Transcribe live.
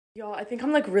Y'all, I think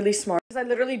I'm like really smart because I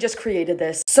literally just created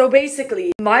this. So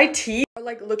basically, my teeth are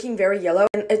like looking very yellow,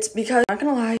 and it's because, I'm not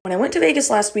gonna lie, when I went to Vegas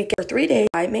last week for 3 days,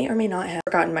 I may or may not have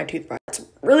forgotten my toothbrush. It's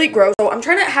really gross. So I'm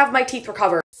trying to have my teeth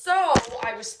recover. So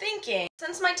I was thinking,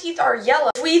 since my teeth are yellow,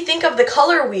 if we think of the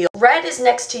color wheel, red is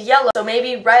next to yellow, so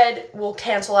maybe red will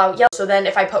cancel out yellow. So then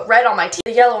if I put red on my teeth,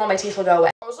 the yellow on my teeth will go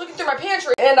away. I was looking through my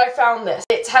pantry and I found this.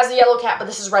 It has a yellow cap, but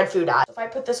this is red food dye. So if I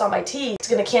put this on my teeth, it's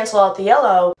gonna cancel out the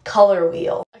yellow color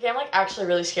wheel. Okay, I'm like actually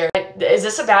really scared. Like, is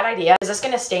this a bad idea? Is this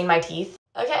gonna stain my teeth?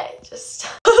 Okay, just,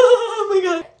 oh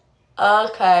my god.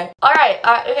 Okay. All right,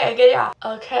 okay, good job.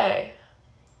 Okay.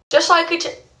 Just like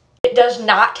it does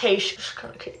not taste.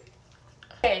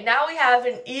 Okay, now we have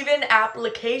an even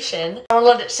application. I'm gonna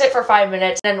let it sit for 5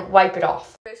 minutes and then wipe it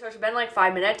off. Okay, so it's been like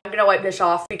 5 minutes. I'm gonna wipe this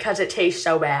off because it tastes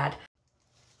so bad.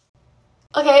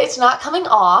 Okay, it's not coming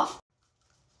off.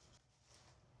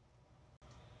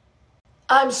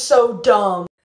 I'm so dumb.